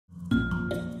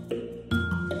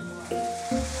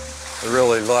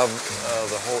really love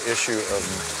the whole issue of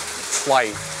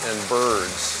flight and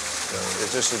birds.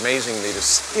 It's just amazing to me to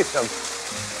see them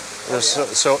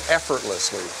so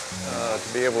effortlessly,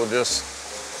 to be able to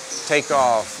just take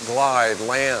off, glide,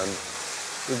 land.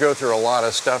 We go through a lot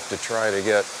of stuff to try to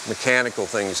get mechanical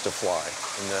things to fly,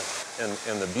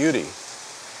 and the beauty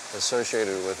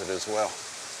associated with it as well.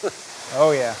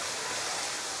 Oh yeah.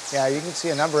 Yeah, you can see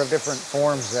a number of different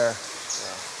forms there.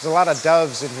 There's a lot of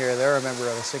doves in here. They're a member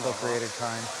of a single created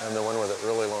kind. And the one with a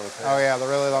really long tail. Oh yeah, the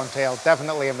really long tail.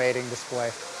 Definitely a mating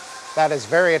display. That is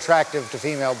very attractive to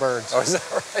female birds. Oh, is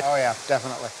that right? Oh yeah,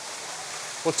 definitely.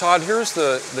 Well, Todd, here's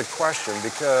the question,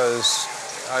 because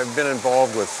I've been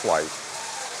involved with flight,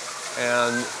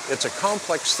 and it's a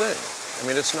complex thing. I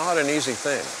mean, it's not an easy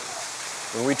thing.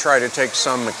 When we try to take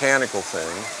some mechanical thing,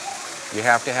 you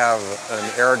have to have an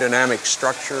aerodynamic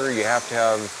structure, you have to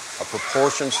have a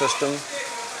propulsion system,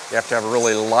 you have to have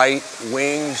really light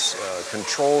wings,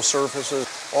 control surfaces,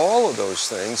 all of those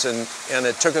things, and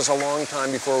it took us a long time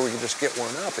before we could just get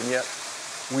one up, and yet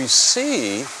we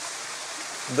see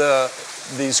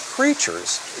these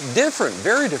creatures,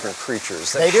 very different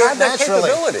creatures that have that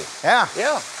capability. Yeah.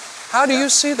 Yeah. How do you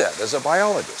see that as a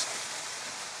biologist?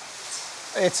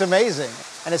 It's amazing,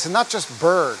 and it's not just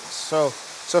birds. So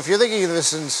if you're thinking of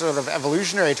this in sort of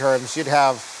evolutionary terms, you'd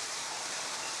have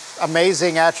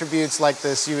amazing attributes like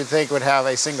this you would think would have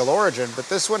a single origin, but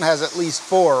this one has at least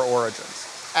 4 origins.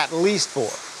 At least 4.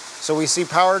 So we see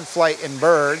powered flight in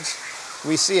birds,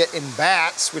 we see it in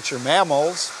bats, which are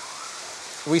mammals,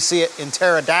 we see it in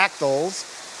pterodactyls,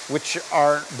 which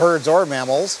are birds or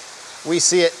mammals, we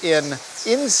see it in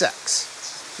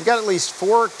insects. You've got at least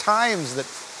 4 times that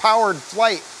powered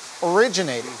flight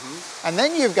originated. And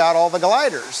then you've got all the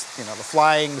gliders, you know, the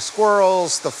flying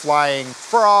squirrels, the flying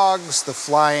frogs, the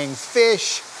flying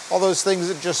fish, all those things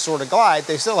that just sort of glide.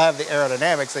 They still have the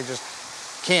aerodynamics, they just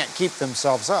can't keep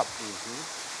themselves up.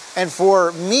 And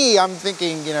for me, I'm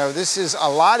thinking, you know, this is a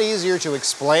lot easier to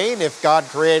explain if God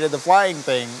created the flying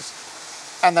things,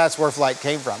 and that's where flight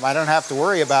came from. I don't have to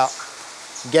worry about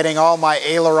getting all my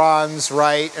ailerons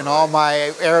right and all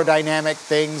my aerodynamic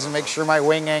things and make sure my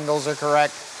wing angles are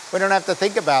correct. We don't have to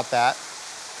think about that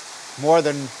more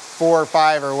than 4 or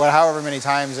 5 or however many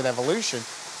times in evolution,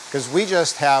 because we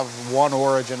just have one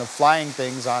origin of flying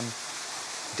things on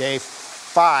day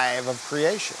 5 of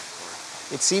creation.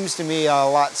 It seems to me a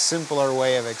lot simpler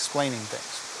way of explaining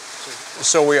things.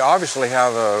 So we obviously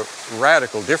have a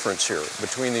radical difference here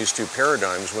between these two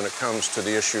paradigms when it comes to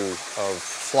the issue of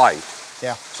flight.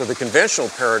 Yeah. So the conventional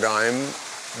paradigm,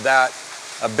 that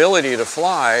ability to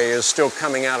fly is still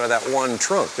coming out of that one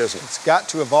trunk, isn't it? It's got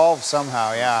to evolve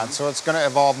somehow, yeah. And so it's going to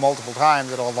evolve multiple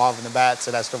times. It'll evolve in the bats,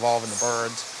 it has to evolve in the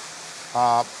birds.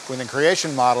 With the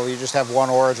creation model, you just have one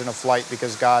origin of flight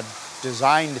because God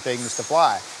designed things to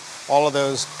fly. All of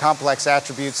those complex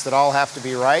attributes that all have to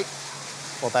be right,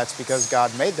 well, that's because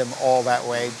God made them all that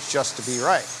way just to be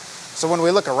right. So when we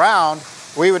look around,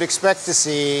 we would expect to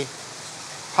see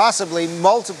possibly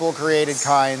multiple created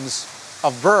kinds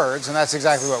of birds, and that's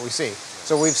exactly what we see.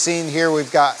 So we've seen here,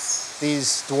 we've got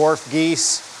these dwarf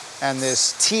geese and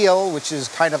this teal, which is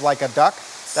kind of like a duck.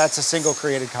 That's a single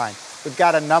created kind. We've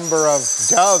got a number of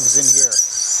doves in here.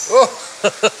 Oh,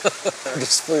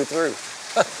 just flew through.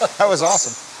 That was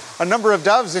awesome. A number of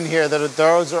doves in here,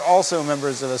 those are also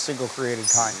members of a single created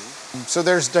kind. So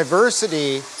there's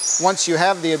diversity once you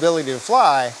have the ability to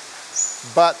fly,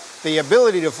 but the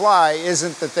ability to fly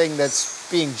isn't the thing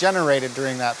that's being generated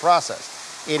during that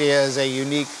process. It is a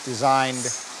unique designed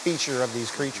feature of these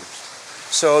creatures.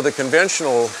 So the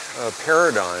conventional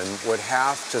paradigm would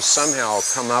have to somehow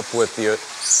come up with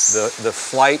the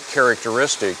flight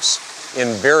characteristics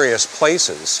in various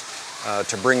places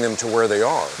to bring them to where they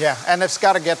are. Yeah, and it's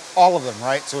got to get all of them,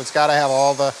 right? So it's got to have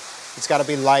it's got to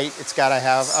be light, it's got to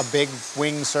have a big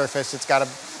wing surface, it's got to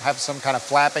have some kind of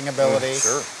flapping ability.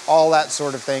 Sure. All that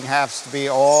sort of thing has to be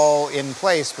all in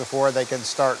place before they can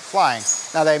start flying.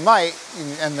 Now they might,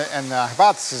 and the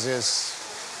hypothesis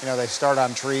is, you know, they start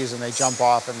on trees and they jump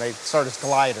off and they start as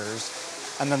gliders,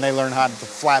 and then they learn how to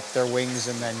flap their wings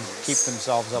and then keep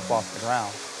themselves up off the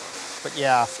ground. But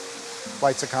yeah,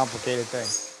 flight's a complicated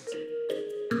thing.